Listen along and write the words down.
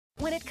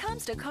When it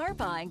comes to car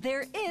buying,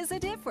 there is a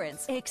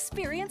difference.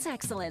 Experience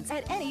excellence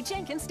at any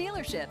Jenkins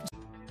dealership.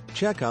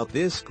 Check out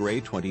this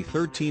great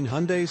 2013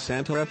 Hyundai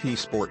Santa Fe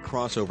Sport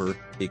crossover,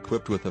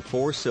 equipped with a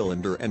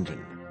 4-cylinder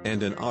engine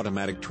and an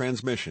automatic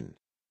transmission.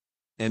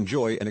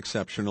 Enjoy an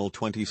exceptional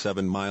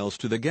 27 miles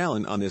to the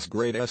gallon on this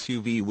great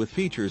SUV with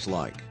features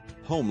like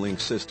Homelink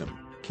System,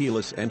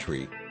 keyless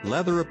entry,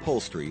 leather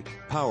upholstery,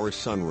 power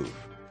sunroof,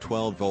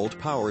 12-volt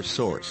power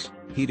source,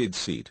 heated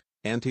seat,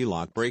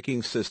 anti-lock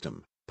braking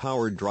system,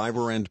 powered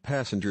driver and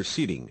passenger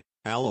seating,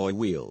 alloy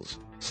wheels,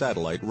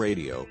 satellite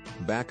radio,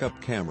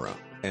 backup camera,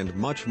 and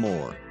much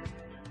more.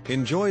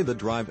 Enjoy the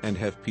drive and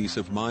have peace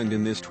of mind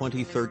in this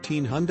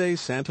 2013 Hyundai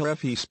Santa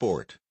Fe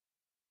Sport.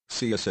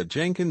 See us at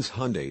Jenkins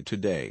Hyundai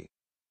today.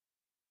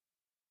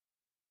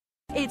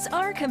 It's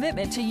our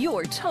commitment to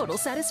your total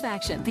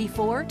satisfaction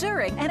before,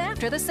 during, and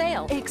after the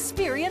sale.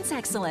 Experience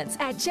excellence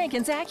at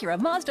Jenkins Acura,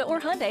 Mazda,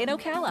 or Hyundai in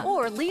Ocala,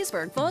 or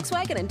Leesburg,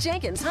 Volkswagen and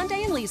Jenkins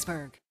Hyundai in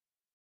Leesburg.